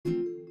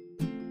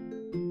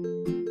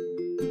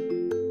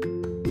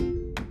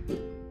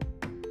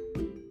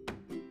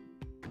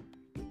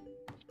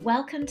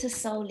Welcome to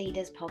Soul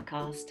Leaders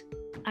Podcast.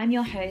 I'm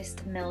your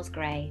host, Mills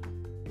Gray.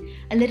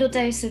 A little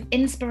dose of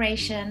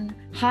inspiration,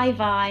 high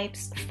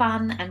vibes,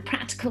 fun, and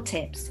practical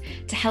tips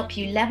to help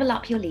you level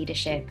up your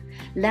leadership,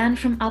 learn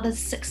from others'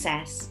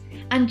 success,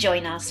 and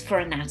join us for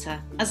a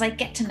natter as I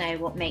get to know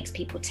what makes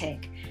people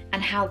tick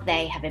and how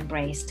they have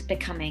embraced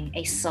becoming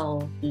a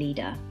soul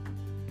leader.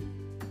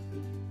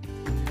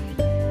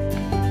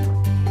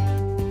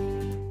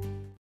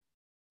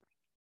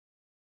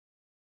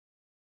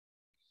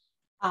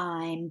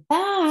 I'm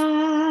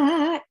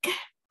back.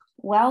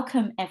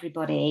 Welcome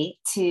everybody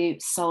to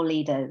Soul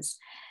Leaders.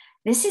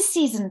 This is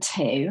season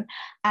 2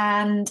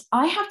 and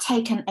I have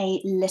taken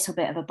a little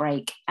bit of a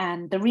break,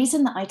 and the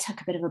reason that I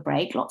took a bit of a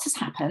break, lots has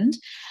happened.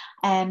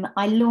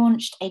 I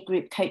launched a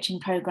group coaching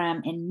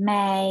program in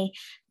May.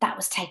 That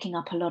was taking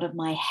up a lot of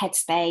my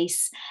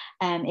headspace.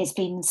 It's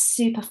been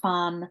super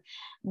fun,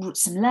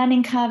 some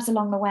learning curves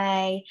along the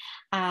way,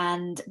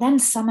 and then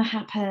summer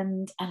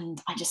happened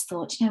and I just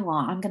thought, you know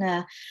what, I'm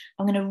gonna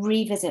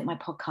revisit my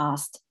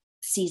podcast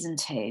season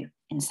 2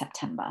 in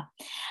September.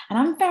 And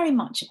I'm very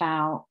much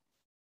about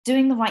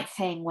doing the right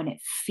thing when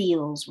it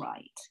feels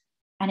right.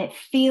 And it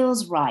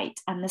feels right.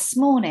 And this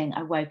morning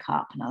I woke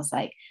up and I was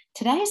like,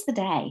 today is the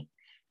day.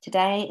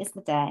 Today is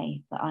the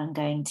day that I'm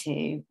going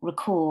to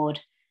record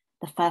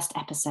the first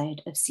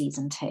episode of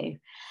season 2.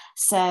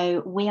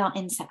 So we are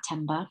in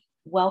September.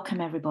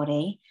 Welcome,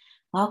 everybody.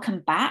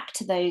 Welcome back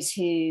to those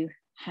who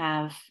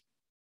have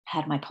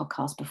heard my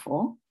podcast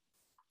before.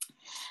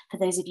 For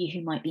those of you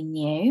who might be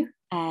new,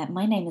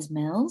 my name is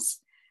Mills.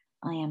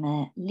 I am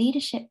a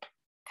leadership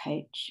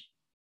coach.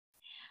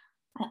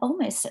 I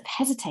almost sort of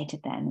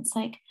hesitated then. It's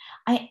like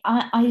I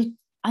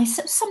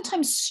sort of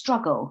sometimes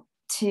struggle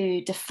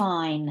to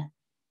define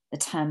the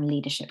term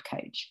leadership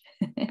coach.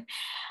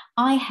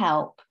 I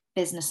help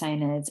business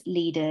owners,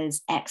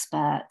 leaders,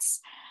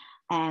 experts,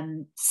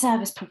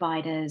 service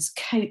providers,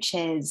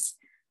 coaches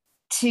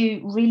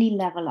to really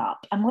level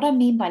up. And what I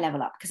mean by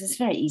level up, because it's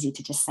very easy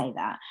to just say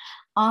that,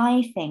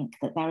 I think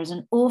that there is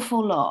an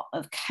awful lot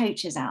of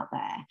coaches out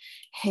there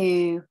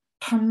who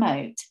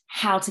promote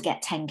how to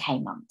get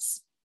 10K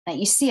months. Now,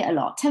 you see it a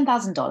lot,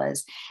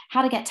 $10,000,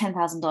 how to get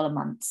 $10,000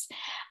 months.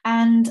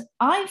 And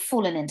I've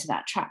fallen into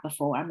that trap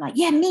before. I'm like,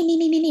 yeah,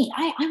 me.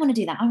 I want to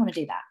do that. I want to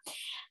do that.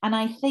 And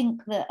I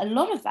think that a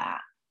lot of that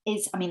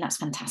is, I mean, that's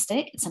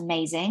fantastic. It's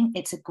amazing.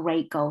 It's a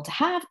great goal to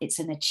have. It's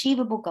an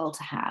achievable goal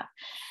to have.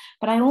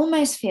 But I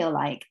almost feel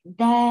like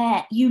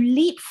there you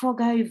leapfrog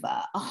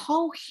over a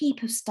whole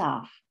heap of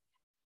stuff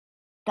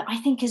that I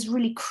think is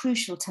really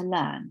crucial to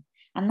learn.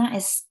 And that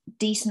is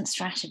decent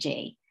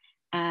strategy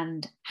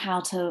and how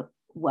to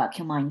work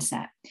your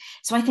mindset.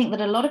 So I think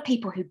that a lot of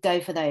people who go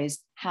for those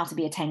how to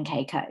be a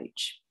 10K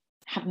coach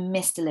have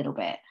missed a little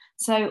bit.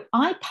 So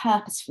I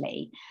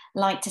purposefully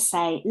like to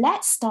say,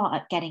 let's start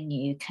at getting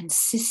you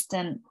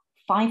consistent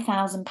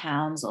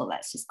 £5,000, or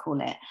let's just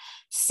call it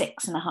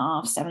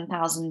 6.5,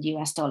 7,000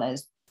 US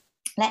dollars.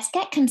 Let's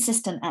get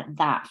consistent at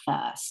that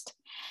first,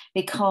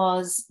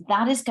 because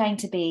that is going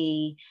to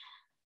be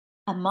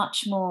a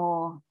much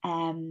more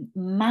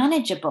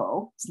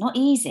manageable, it's not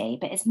easy,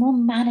 but it's more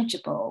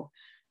manageable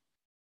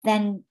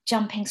than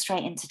jumping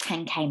straight into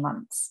 10K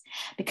months.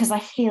 Because I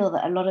feel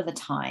that a lot of the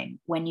time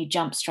when you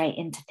jump straight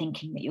into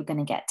thinking that you're going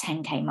to get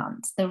 10K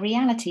months, the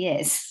reality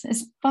is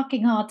it's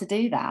fucking hard to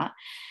do that.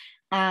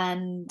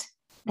 And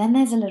then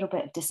there's a little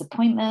bit of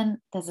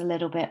disappointment. There's a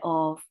little bit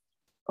of,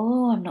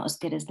 oh, I'm not as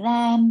good as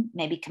them.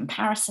 Maybe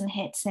comparison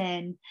hits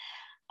in.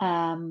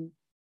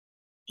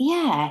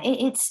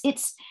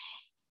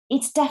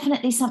 It's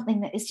definitely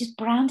something that is just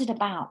branded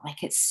about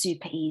like it's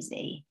super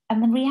easy.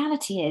 And the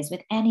reality is,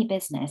 with any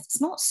business, it's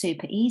not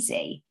super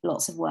easy.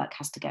 Lots of work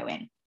has to go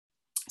in.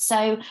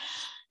 So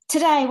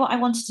today, what I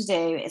wanted to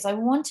do is I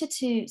wanted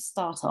to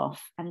start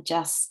off and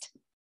just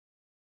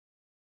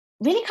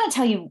really kind of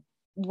tell you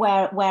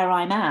where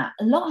I'm at.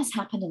 A lot has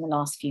happened in the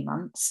last few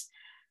months.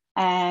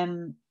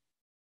 I've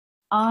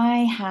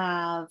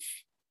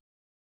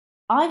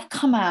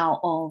come out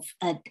of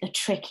a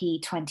tricky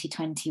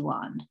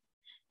 2021.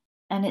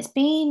 And it's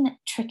been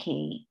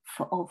tricky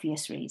for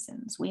obvious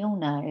reasons. We all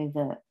know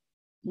that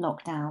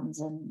lockdowns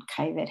and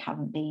COVID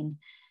haven't been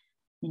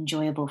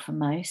enjoyable for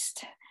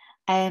most.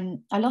 I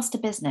lost a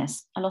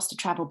business. I lost a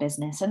travel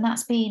business. And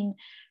that's been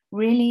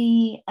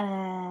really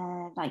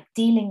like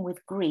dealing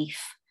with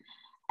grief.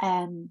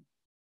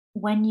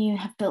 When you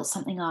have built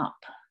something up,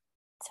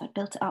 so I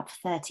built it up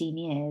for 13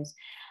 years,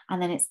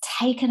 and then it's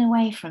taken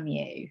away from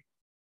you,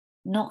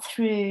 not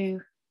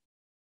through,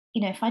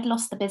 you know, if I'd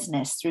lost the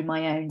business through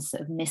my own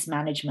sort of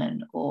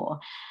mismanagement or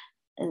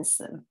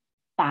sort of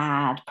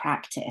bad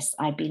practice,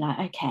 I'd be like,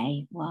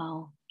 okay,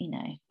 well, you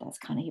know, that's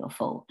kind of your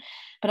fault.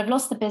 But I've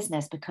lost the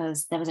business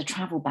because there was a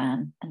travel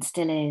ban, and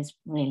still is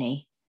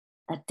really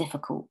a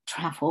difficult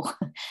travel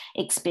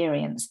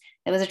experience.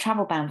 There was a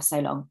travel ban for so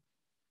long.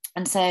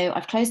 And so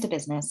I've closed a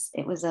business.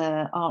 It was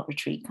an art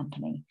retreat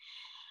company.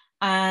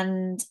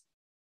 And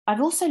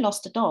I've also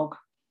lost a dog.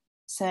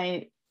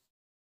 So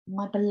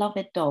my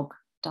beloved dog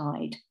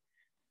died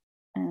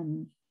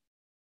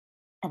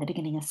at the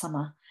beginning of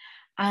summer.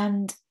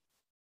 and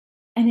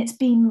it's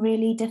been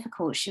really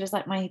difficult. She was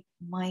like my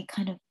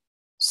kind of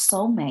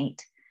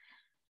soulmate.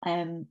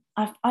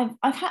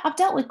 I've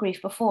dealt with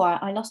grief before.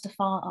 I lost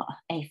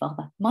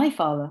my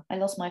father. I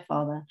lost my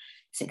father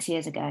 6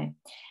 years ago,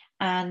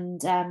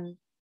 and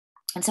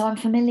so I'm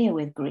familiar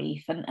with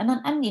grief,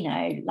 and you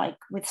know, like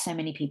with so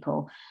many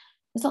people,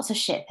 there's lots of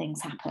shit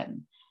things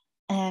happen,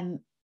 and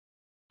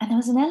there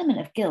was an element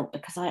of guilt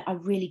because I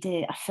really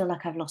did. I feel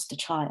like I've lost a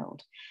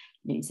child,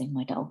 losing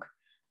my dog,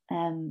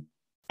 and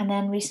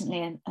then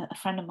recently a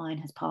friend of mine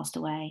has passed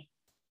away,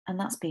 and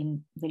that's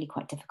been really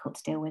quite difficult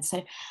to deal with.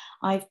 So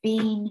I've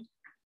been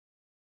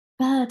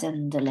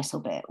burdened a little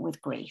bit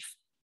with grief.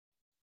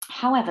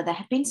 However, there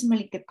have been some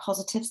really good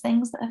positive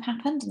things that have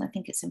happened, and I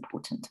think it's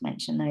important to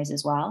mention those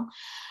as well.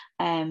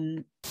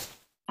 I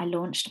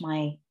launched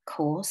my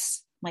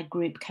course, my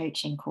group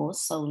coaching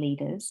course, Soul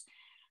Leaders,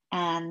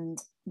 and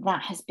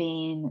that has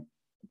been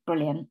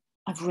brilliant.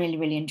 I've really,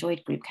 really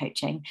enjoyed group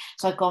coaching.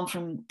 So I've gone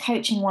from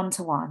coaching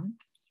one-to-one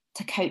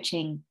to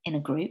coaching in a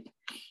group.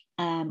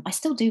 I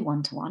still do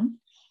one-to-one,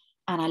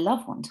 and I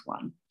love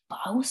one-to-one, but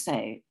I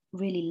also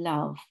really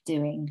love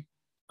doing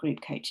group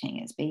coaching.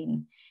 It's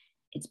been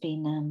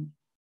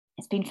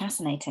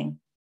fascinating.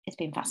 It's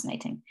been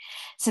fascinating.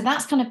 So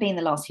that's kind of been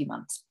the last few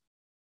months.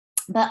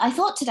 But I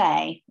thought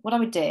today what I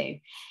would do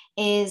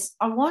is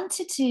I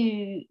wanted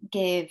to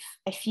give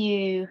a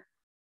few,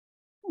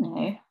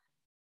 I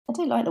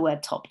do like the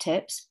word top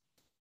tips,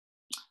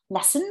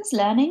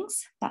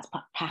 learnings, that's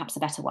perhaps a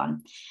better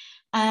one.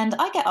 And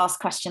I get asked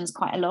questions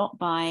quite a lot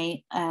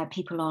by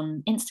people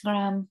on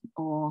Instagram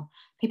or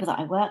people that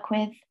I work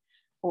with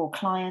or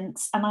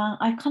clients. And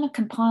I kind of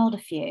compiled a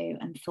few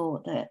and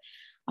thought that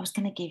I was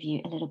going to give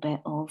you a little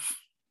bit of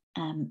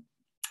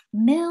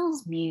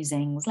Mills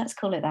musings, let's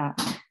call it that.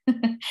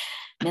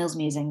 Mills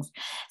musings.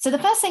 So the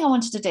first thing I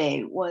wanted to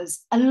do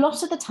was, a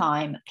lot of the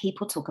time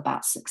people talk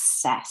about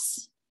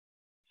success.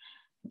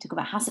 They talk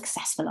about how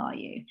successful are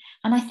you?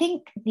 And I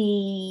think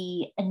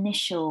the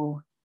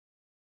initial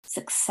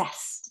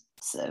success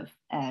sort of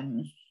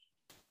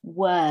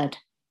word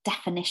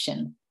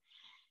definition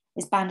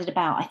is bandied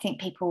about. I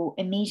think people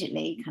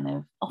immediately kind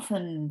of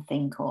often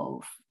think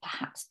of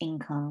perhaps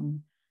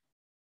income,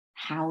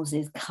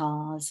 houses,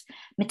 cars,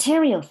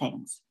 material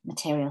things.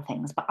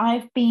 But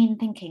I've been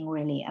thinking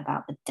really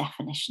about the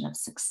definition of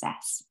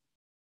success.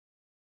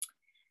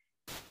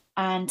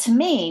 And to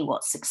me,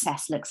 what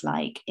success looks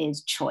like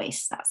is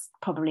choice. That's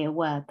probably a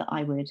word that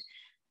I would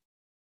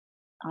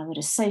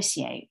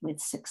associate with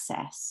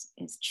success,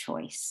 is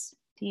choice.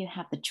 Do you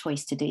have the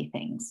choice to do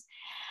things?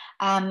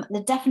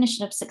 The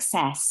definition of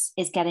success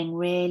is getting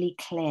really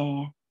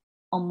clear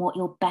on what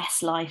your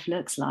best life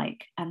looks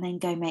like and then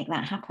go make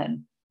that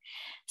happen.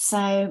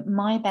 So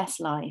my best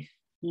life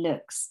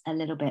looks a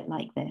little bit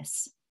like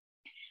this: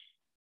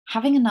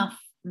 having enough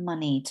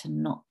money to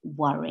not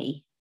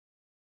worry.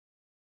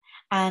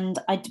 And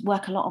I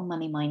work a lot on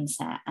money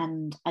mindset,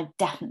 and I've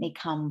definitely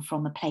come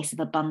from a place of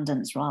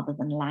abundance rather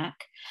than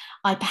lack.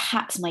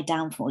 Perhaps my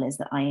downfall is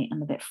that I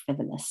am a bit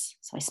frivolous,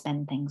 so I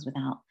spend things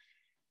without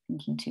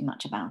thinking too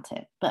much about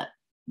it, but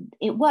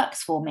it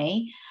works for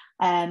me.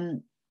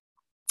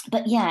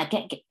 But yeah,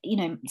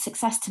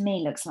 success to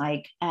me looks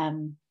like,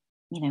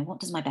 what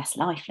does my best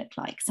life look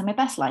like? So my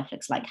best life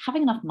looks like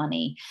having enough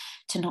money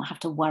to not have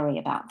to worry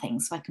about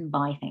things, so I can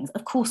buy things.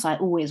 Of course, I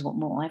always want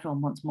more.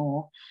 Everyone wants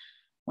more.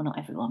 Well, not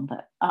everyone,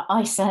 but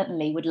I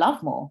certainly would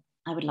love more.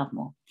 I would love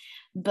more,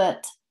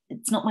 but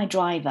it's not my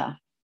driver.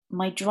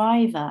 My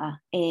driver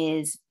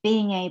is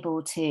being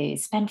able to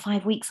spend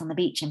 5 weeks on the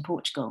beach in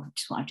Portugal,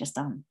 which is what I've just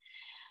done.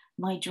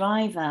 My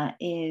driver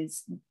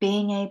is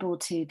being able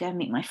to go and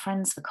meet my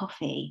friends for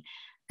coffee,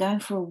 going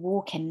for a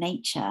walk in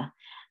nature,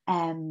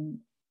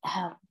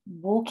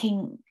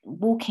 walking,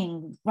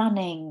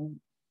 running,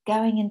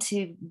 going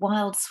into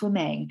wild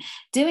swimming,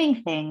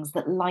 doing things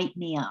that light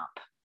me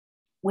up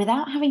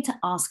without having to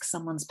ask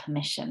someone's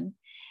permission,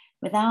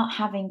 without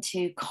having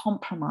to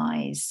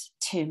compromise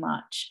too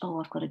much.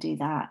 Oh, I've got to do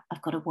that.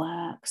 I've got to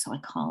work, so I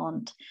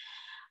can't.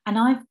 And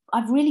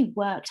I've really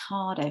worked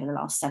hard over the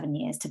last 7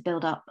 years to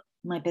build up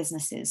my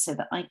businesses so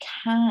that I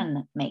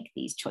can make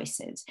these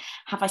choices.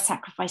 Have I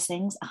sacrificed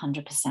things?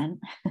 100%.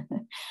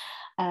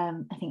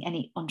 I think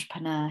any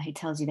entrepreneur who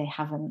tells you they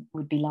haven't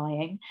would be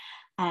lying.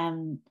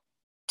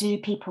 Do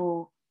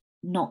people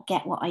not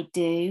get what I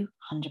do?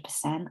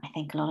 100%. I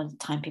think a lot of the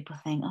time people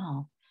think,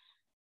 oh,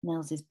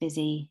 Mills is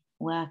busy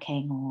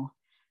working, or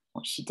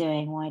what's she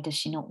doing? Why does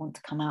she not want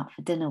to come out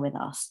for dinner with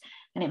us?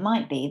 And it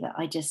might be that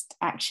I just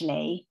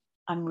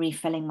I'm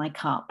refilling my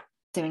cup,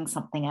 doing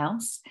something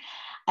else.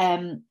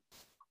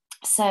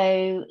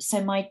 So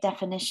my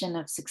definition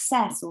of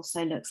success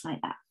also looks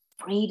like that: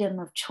 freedom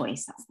of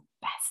choice. That's the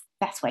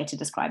best way to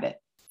describe it: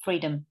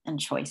 freedom and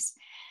choice.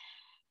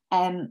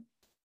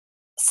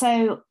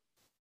 So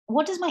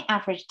what does my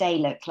average day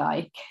look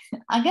like?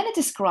 I'm going to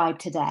describe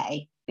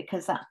today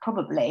because that's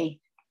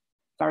probably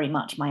very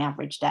much my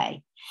average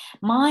day.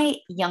 My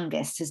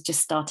youngest has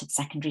just started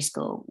secondary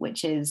school,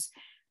 which is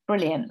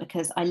brilliant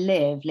because I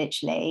live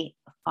literally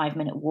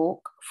 5-minute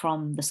walk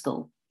from the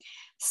school.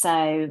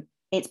 So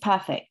it's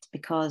perfect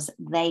because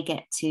they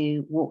get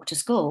to walk to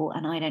school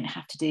and I don't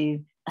have to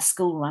do a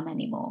school run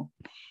anymore.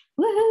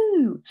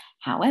 Woohoo!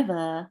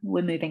 However,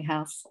 we're moving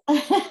house.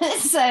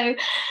 So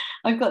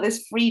I've got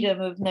this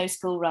freedom of no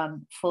school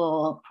run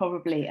for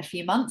probably a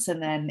few months,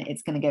 and then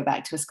it's going to go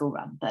back to a school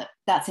run. But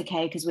that's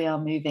okay because we are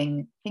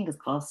moving, fingers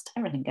crossed,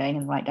 everything going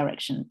in the right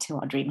direction to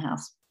our dream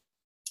house.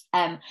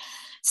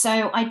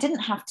 So I didn't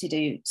have to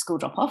do school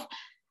drop off.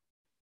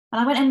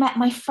 And I went and met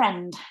my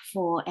friend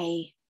for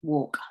a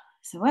walk.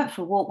 So I went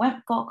for a walk,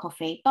 got a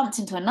coffee, bumped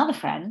into another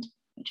friend,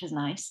 which was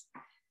nice.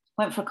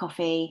 Went for a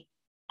coffee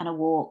and a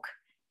walk,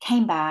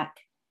 came back,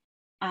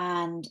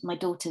 and my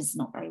daughter's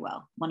not very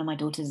well. One of my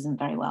daughters isn't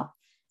very well.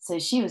 So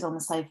she was on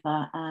the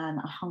sofa and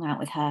I hung out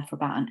with her for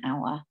about an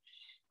hour.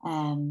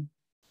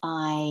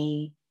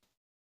 I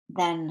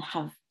then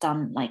have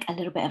done like a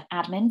little bit of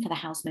admin for the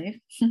house move.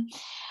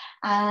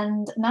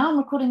 And now I'm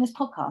recording this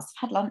podcast.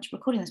 I've had lunch,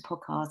 recording this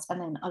podcast,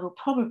 and then I will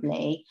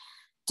probably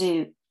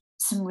do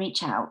some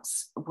reach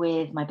outs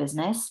with my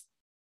business,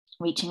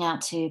 reaching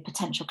out to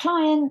potential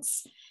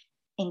clients,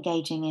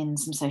 engaging in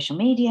some social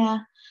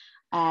media.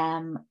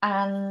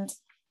 And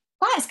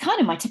that's kind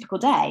of my typical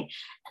day.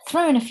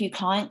 Throw in a few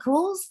client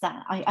calls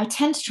that I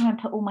tend to try and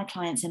put all my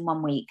clients in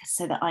 1 week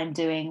so that I'm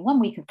doing 1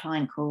 week of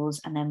client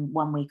calls and then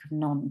 1 week of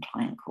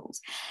non-client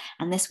calls.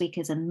 And this week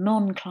is a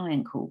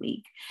non-client call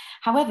week.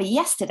 However,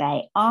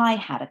 yesterday I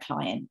had a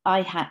client.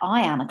 I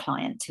am a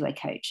client to a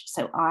coach.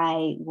 So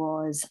I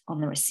was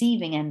on the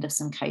receiving end of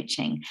some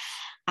coaching.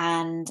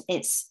 And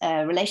it's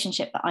a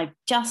relationship that I've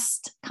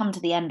just come to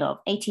the end of.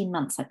 18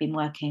 months I've been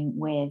working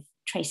with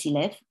Tracy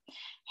Liv,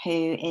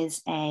 who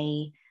is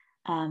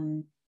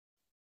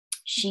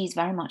she's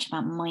very much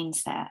about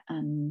mindset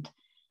and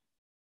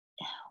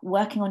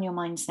working on your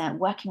mindset,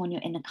 working on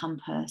your inner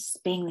compass,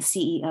 being the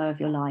CEO of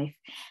your life.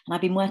 And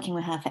I've been working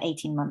with her for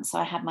 18 months. So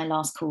I had my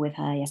last call with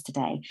her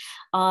yesterday.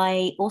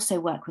 I also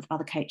work with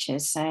other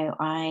coaches. So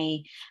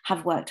I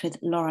have worked with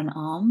Lauren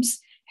Arms,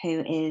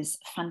 who is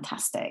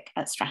fantastic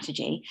at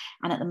strategy.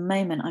 And at the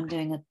moment, I'm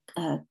doing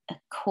a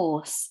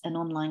course, an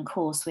online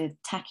course with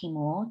Taki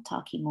Moore.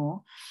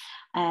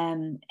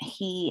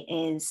 He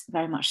is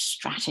very much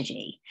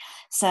strategy.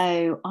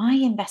 So I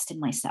invest in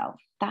myself.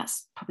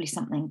 That's probably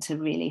something to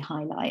really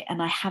highlight.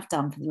 And I have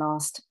done for the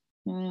last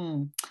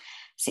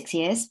 6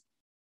 years.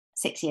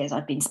 6 years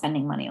I've been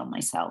spending money on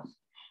myself.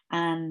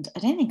 And I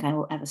don't think I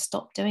will ever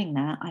stop doing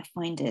that. I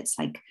find it's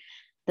like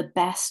the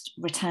best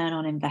return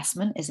on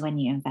investment is when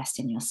you invest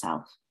in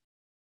yourself.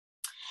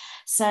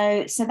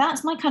 So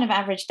that's my kind of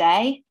average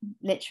day,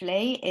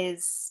 literally,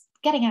 is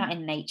getting out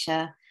in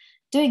nature,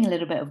 doing a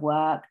little bit of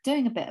work,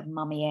 doing a bit of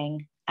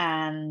mummying,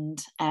 and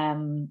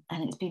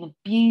it's been a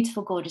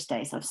beautiful, gorgeous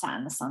day. So I've sat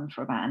in the sun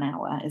for about an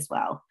hour as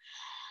well.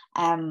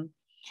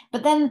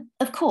 But then,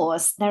 of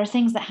course, there are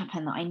things that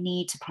happen that I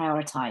need to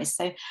prioritize.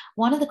 So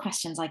one of the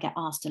questions I get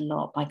asked a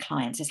lot by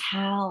clients is,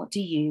 how do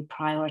you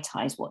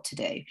prioritize what to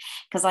do?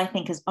 Because I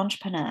think as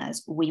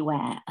entrepreneurs, we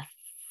wear a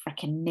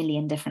freaking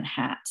million different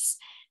hats.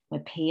 We're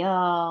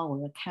PR,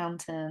 we're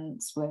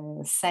accountants,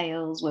 we're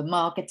sales, we're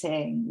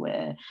marketing,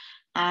 we're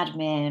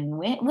admin,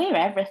 we're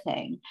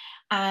everything.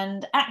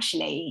 And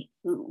actually,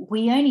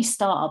 we only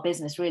start our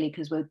business really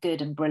because we're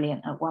good and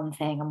brilliant at one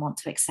thing and want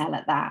to excel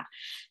at that.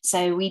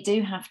 So we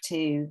do have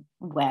to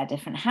wear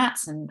different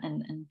hats and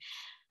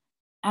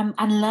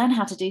learn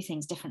how to do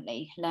things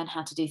differently, learn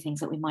how to do things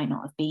that we might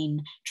not have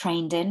been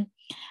trained in.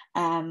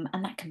 And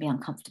that can be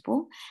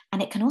uncomfortable.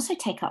 And it can also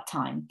take up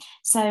time.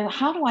 So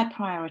how do I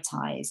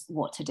prioritize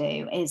what to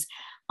do? Is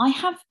I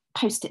have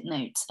post-it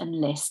notes and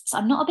lists.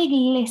 I'm not a big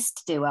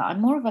list doer.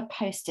 I'm more of a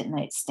post-it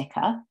note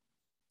sticker.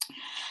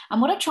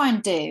 And what I try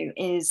and do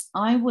is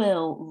I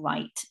will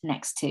write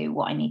next to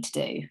what I need to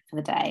do for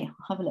the day.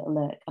 I'll have a little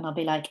look and I'll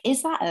be like,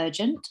 is that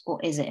urgent or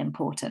is it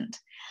important?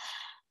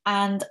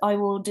 And I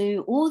will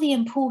do all the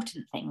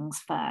important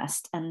things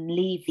first and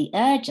leave the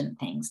urgent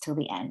things till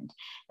the end,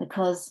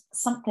 because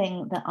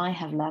something that I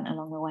have learned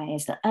along the way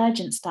is that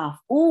urgent stuff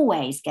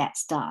always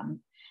gets done.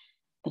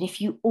 But if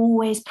you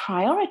always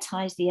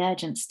prioritize the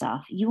urgent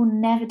stuff, you will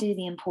never do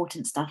the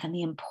important stuff. And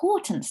the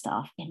important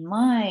stuff, in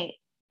my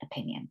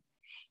opinion,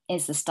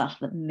 is the stuff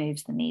that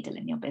moves the needle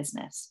in your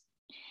business.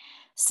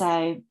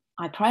 So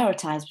I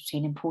prioritize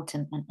between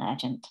important and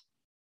urgent.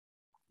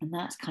 And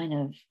that's kind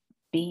of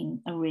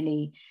been a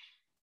really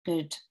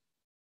good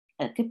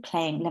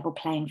level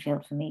playing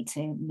field for me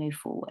to move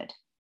forward.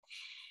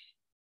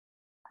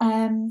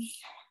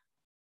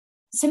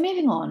 So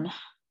moving on,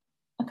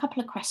 a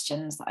couple of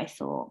questions that I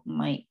thought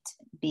might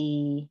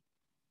be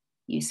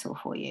useful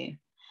for you.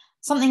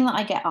 Something that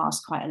I get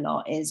asked quite a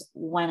lot is,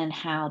 when and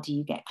how do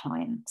you get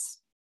clients?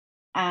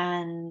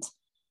 And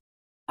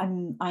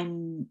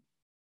I'm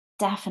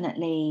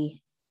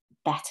definitely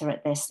better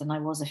at this than I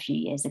was a few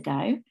years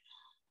ago.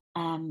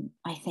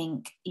 I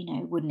think,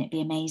 wouldn't it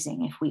be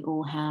amazing if we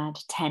all had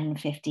 10,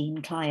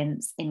 15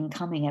 clients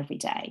incoming every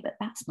day? But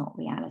that's not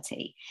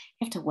reality.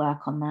 You have to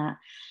work on that.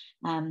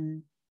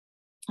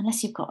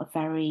 unless you've got a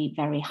very,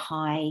 very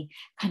high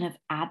kind of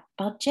ad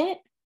budget,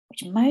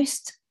 which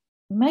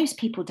most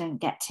people don't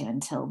get to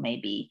until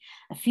maybe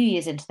a few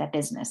years into their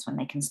business, when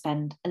they can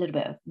spend a little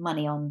bit of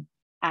money on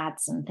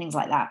ads and things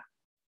like that.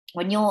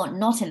 When you're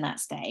not in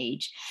that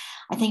stage,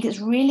 I think it's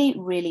really,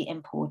 really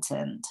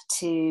important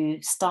to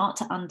start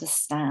to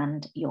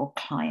understand your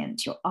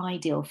client, your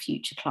ideal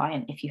future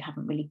client, if you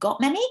haven't really got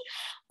many,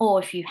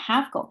 or if you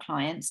have got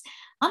clients,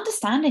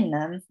 understanding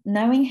them,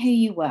 knowing who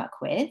you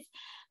work with,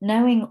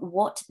 knowing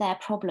what their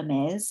problem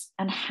is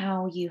and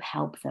how you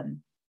help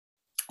them.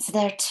 So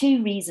there are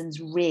two reasons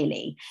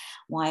really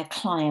why a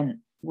client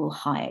will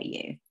hire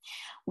you.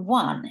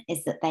 One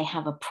is that they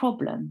have a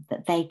problem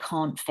that they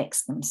can't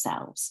fix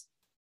themselves.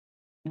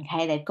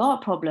 Okay, they've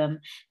got a problem,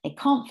 they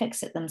can't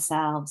fix it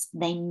themselves,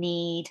 they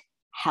need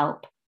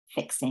help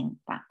fixing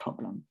that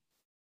problem.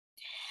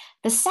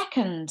 The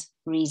second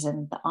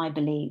reason that I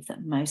believe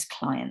that most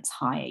clients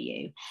hire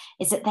you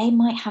is that they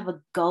might have a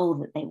goal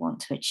that they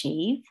want to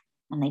achieve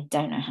and they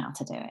don't know how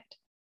to do it.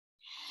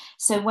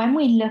 So when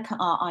we look at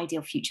our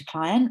ideal future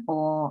client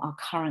or our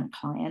current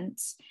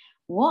clients,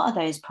 what are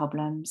those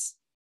problems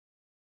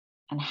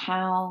and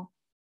how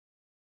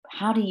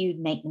do you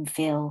make them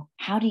feel?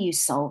 How do you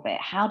solve it?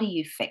 How do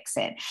you fix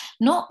it?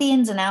 Not the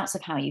ins and outs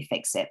of how you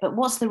fix it, but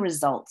what's the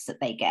results that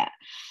they get?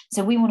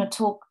 So we want to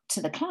talk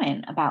to the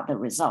client about the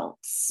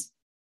results,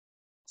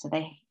 so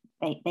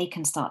they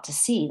can start to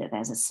see that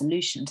there's a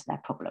solution to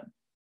their problem.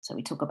 So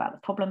we talk about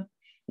the problem,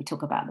 we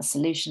talk about the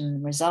solution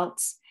and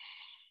results.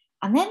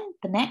 And then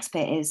the next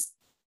bit is,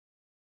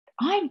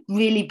 I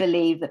really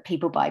believe that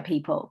people buy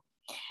people.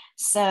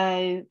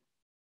 So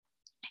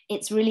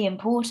it's really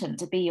important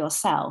to be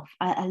yourself.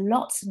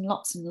 Lots and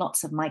lots and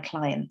lots of my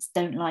clients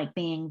don't like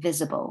being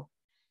visible.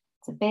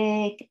 It's a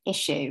big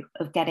issue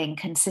of getting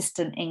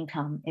consistent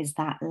income, is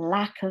that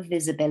lack of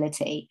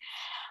visibility.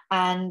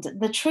 And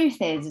the truth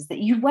is that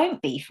you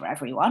won't be for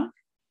everyone.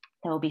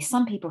 There will be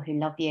some people who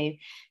love you.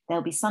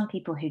 There'll be some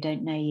people who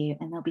don't know you.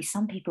 And there'll be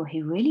some people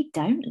who really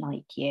don't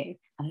like you.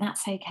 And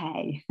that's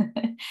okay.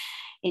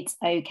 It's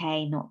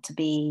okay not to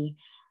be,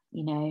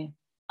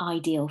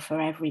 ideal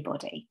for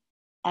everybody.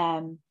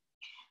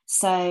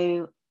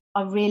 So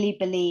I really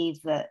believe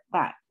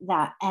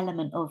that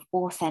element of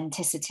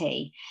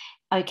authenticity.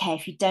 Okay,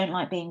 if you don't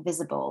like being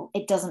visible,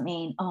 it doesn't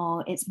mean,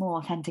 oh, it's more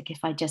authentic if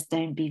I just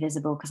don't be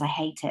visible because I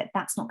hate it.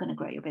 That's not going to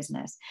grow your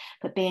business.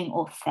 But being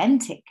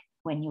authentic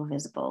when you're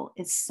visible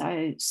is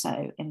so,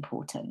 so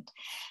important,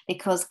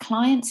 because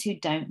clients who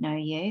don't know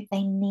you,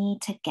 they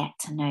need to get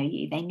to know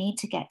you. They need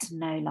to get to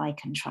know,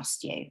 like, and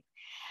trust you.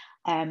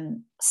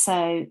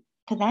 So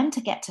for them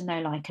to get to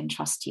know, like, and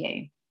trust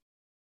you,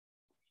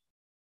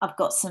 I've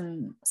got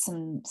some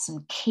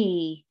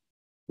key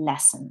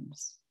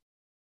lessons.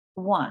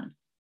 One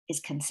is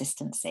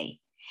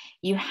consistency.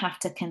 You have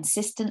to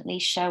consistently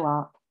show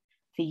up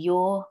for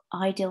your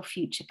ideal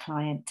future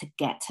client to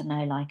get to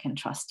know, like, and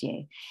trust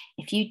you.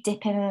 If you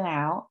dip in and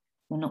out,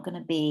 you're not going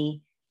to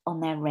be on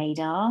their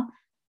radar.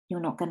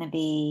 You're not going to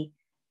be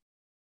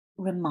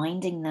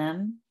reminding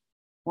them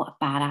what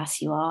a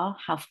badass you are,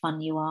 how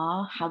fun you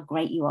are, how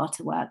great you are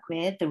to work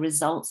with, the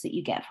results that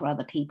you get for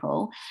other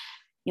people.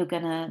 You're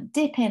going to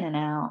dip in and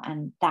out,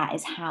 and that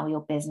is how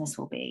your business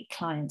will be.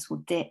 Clients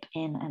will dip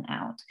in and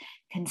out.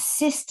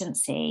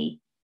 Consistency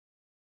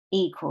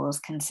equals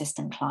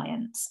consistent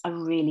clients. I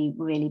really,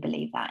 really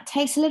believe that. It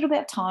takes a little bit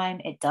of time.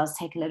 It does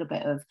take a little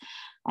bit of,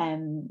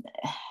 Rome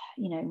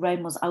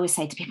was, I always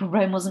say to people,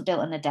 Rome wasn't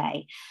built in a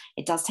day.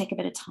 It does take a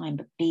bit of time,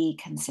 but be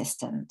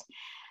consistent.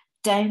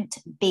 Don't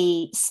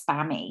be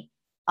spammy.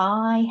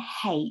 I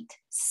hate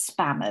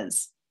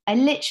spammers. I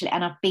literally,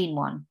 and I've been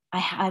one.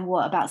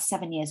 About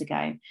 7 years ago,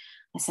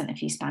 I sent a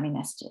few spammy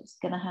messages.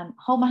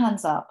 Hold my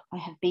hands up. I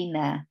have been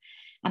there,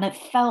 and it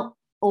felt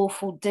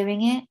awful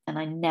doing it, and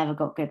I never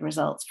got good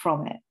results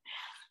from it.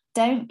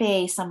 Don't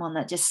be someone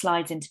that just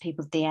slides into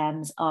people's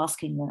DMs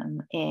asking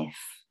them if,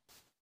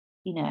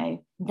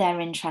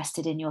 they're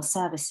interested in your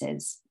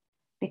services,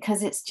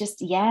 because it's just,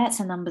 it's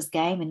a numbers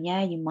game, and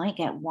you might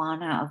get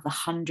 1 out of the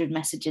 100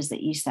 messages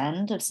that you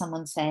send of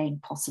someone saying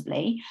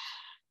possibly.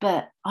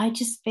 But I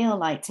just feel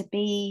like, to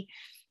be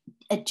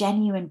a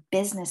genuine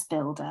business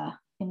builder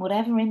in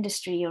whatever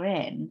industry you're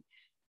in,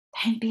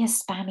 don't be a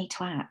spammy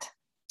twat.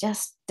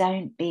 Just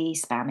don't be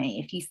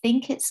spammy. If you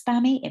think it's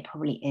spammy, it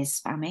probably is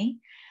spammy.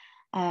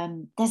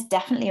 There's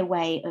definitely a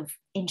way of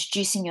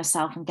introducing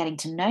yourself and getting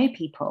to know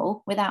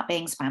people without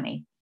being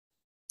spammy.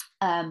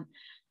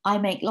 I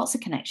make lots of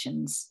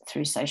connections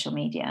through social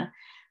media,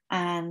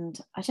 and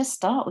I just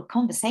start with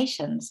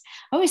conversations.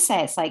 I always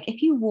say it's like,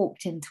 if you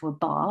walked into a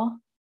bar,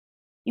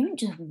 you wouldn't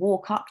just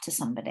walk up to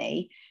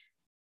somebody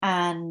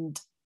and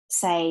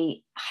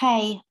say,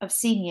 hey, I've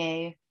seen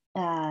you.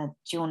 Do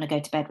you want to go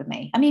to bed with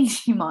me? I mean,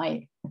 you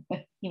might,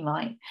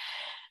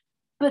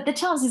 but the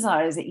chances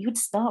are is that you would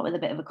start with a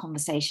bit of a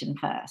conversation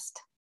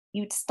first.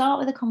 You would start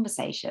with a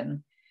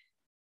conversation,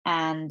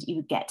 and you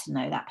would get to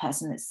know that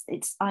person.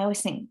 I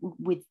always think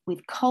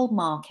with cold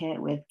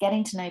market, with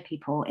getting to know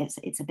people,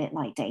 it's a bit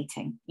like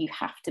dating. You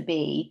have to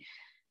be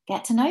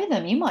get to know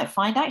them. You might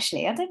find,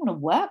 actually, I don't want to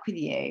work with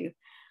you.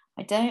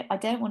 I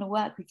don't want to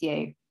work with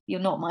you. You're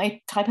not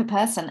my type of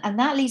person. And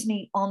that leads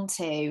me on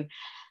to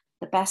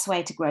the best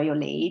way to grow your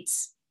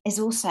leads is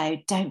also,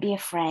 don't be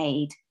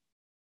afraid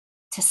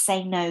to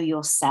say no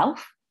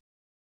yourself.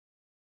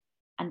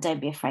 And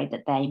don't be afraid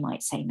that they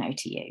might say no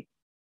to you.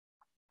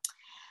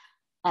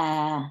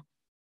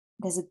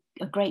 There's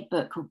a great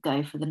book called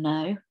Go for the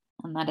No,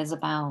 and that is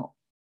about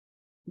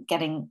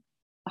getting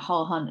a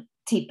whole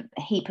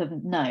heap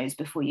of no's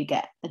before you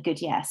get a good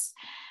yes.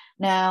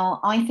 Now,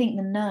 I think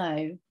the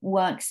no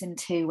works in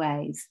two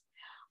ways.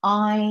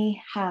 I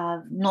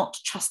have not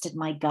trusted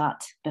my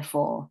gut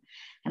before,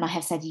 and I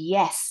have said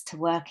yes to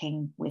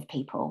working with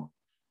people,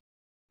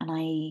 and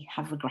I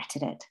have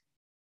regretted it.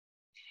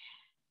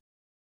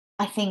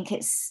 I think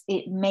it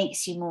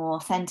makes you more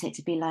authentic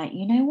to be like,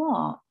 you know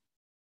what?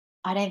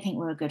 I don't think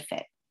we're a good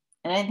fit.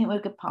 I don't think we're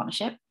a good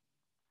partnership.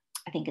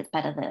 I think it's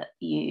better that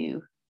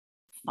you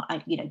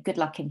good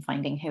luck in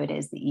finding who it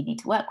is that you need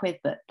to work with,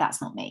 but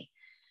that's not me.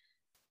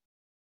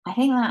 I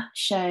think that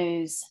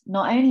shows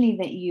not only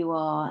that you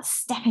are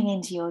stepping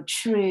into your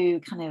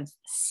true kind of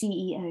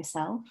CEO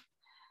self,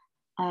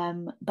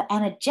 but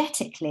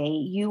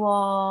energetically you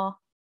are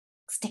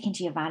sticking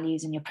to your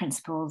values and your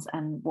principles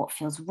and what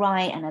feels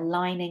right and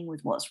aligning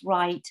with what's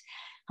right.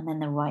 And then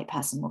the right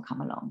person will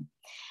come along.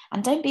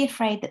 And don't be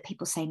afraid that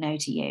people say no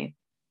to you.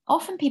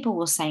 Often people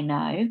will say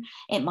no.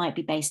 It might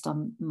be based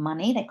on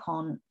money. They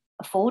can't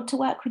afford to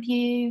work with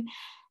you.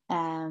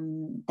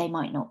 They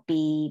might not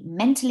be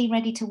mentally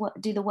ready to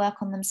do the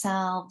work on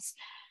themselves.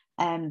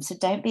 So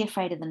don't be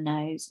afraid of the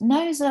no's.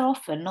 No's are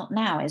often not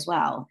now as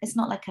well. It's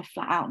not like a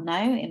flat out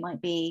no. It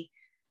might be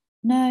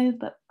no,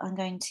 but I'm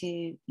going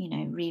to,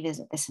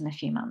 revisit this in a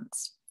few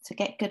months. So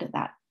get good at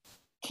that,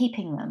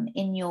 keeping them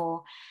in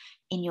your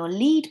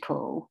lead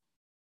pool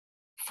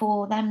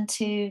for them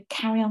to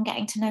carry on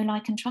getting to know,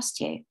 like, and trust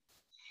you.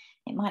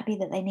 It might be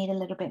that they need a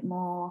little bit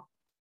more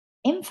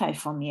info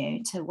from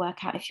you to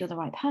work out if you're the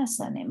right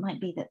person. It might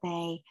be that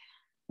they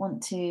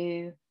want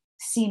to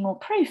see more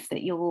proof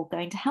that you're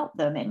going to help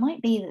them. It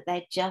might be that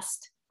they're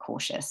just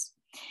cautious.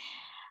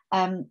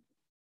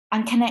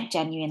 And connect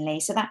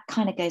genuinely. So that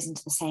kind of goes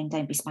into the same,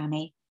 don't be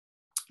spammy.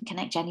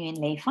 Connect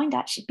genuinely.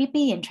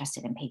 Be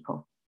interested in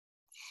people.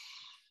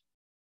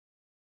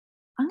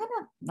 I'm going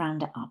to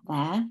round it up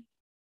there.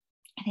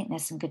 I think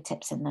there's some good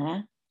tips in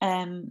there.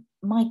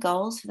 My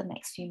goals for the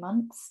next few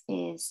months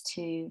is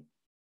to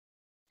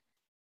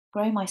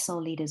grow my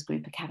Soul Leaders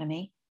Group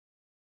Academy.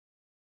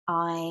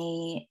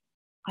 I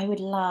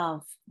would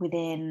love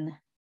within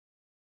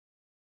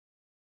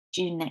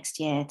June next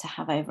year to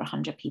have over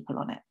 100 people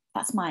on it.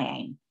 That's my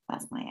aim.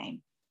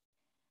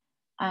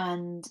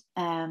 And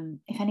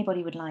if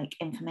anybody would like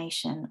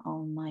information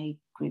on my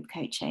group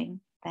coaching,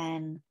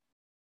 then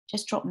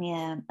just drop me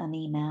an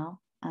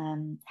email,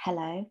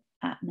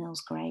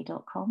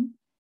 hello@millsgray.com.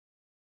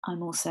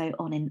 I'm also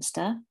on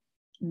Insta,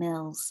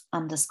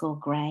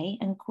 mills_gray,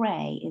 and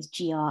Gray is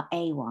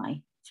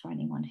GRAY for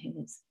anyone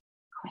who is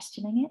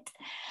questioning it.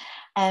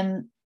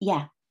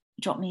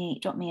 Drop me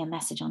a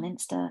message on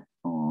Insta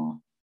or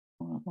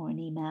an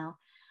email.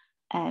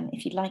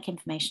 If you'd like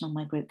information on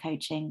my group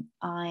coaching,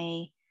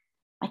 I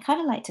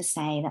kind of like to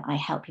say that I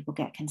help people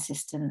get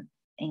consistent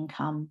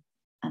income,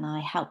 and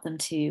I help them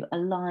to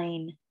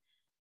align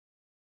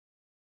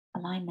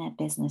their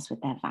business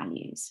with their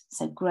values.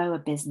 So grow a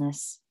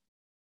business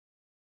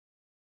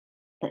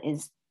that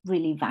is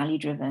really value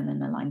driven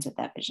and aligns with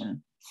their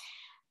vision.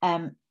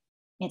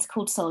 It's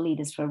called Soul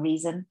Leaders for a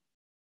reason.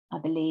 I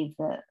believe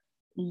that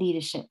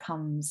leadership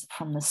comes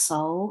from the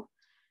soul,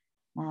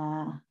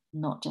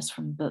 not just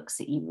from books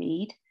that you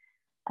read.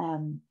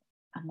 And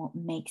what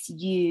makes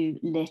you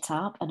lit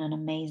up and an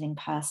amazing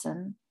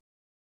person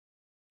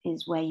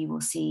is where you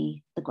will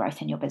see the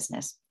growth in your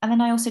business. And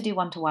then I also do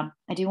one-to-one.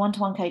 I do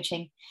one-to-one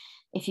coaching.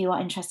 If you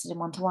are interested in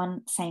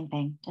one-to-one, same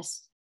thing.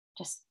 Just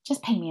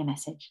ping me a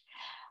message.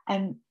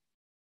 I'm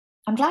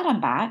glad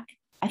I'm back.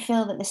 I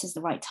feel that this is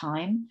the right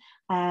time.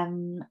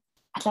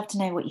 I'd love to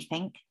know what you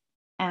think.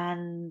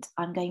 And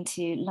I'm going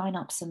to line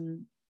up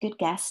some good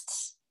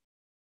guests.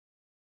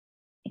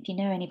 If you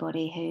know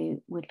anybody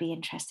who would be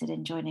interested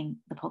in joining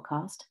the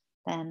podcast,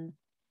 then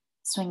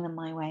swing them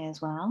my way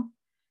as well.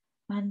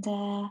 And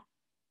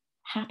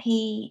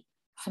happy,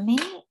 for me,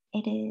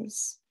 it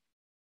is,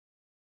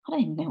 I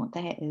don't even know what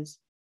day it is.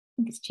 I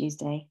think it's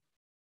Tuesday.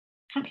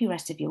 Happy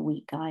rest of your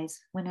week, guys.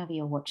 Whenever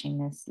you're watching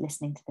this,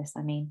 listening to this,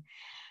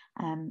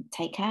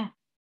 take care.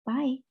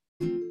 Bye.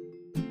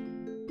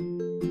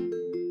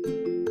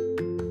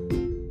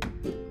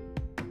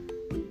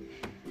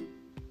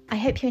 I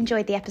hope you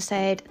enjoyed the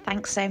episode.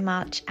 Thanks so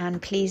much.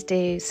 And please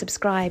do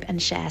subscribe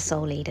and share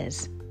Soul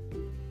Leaders.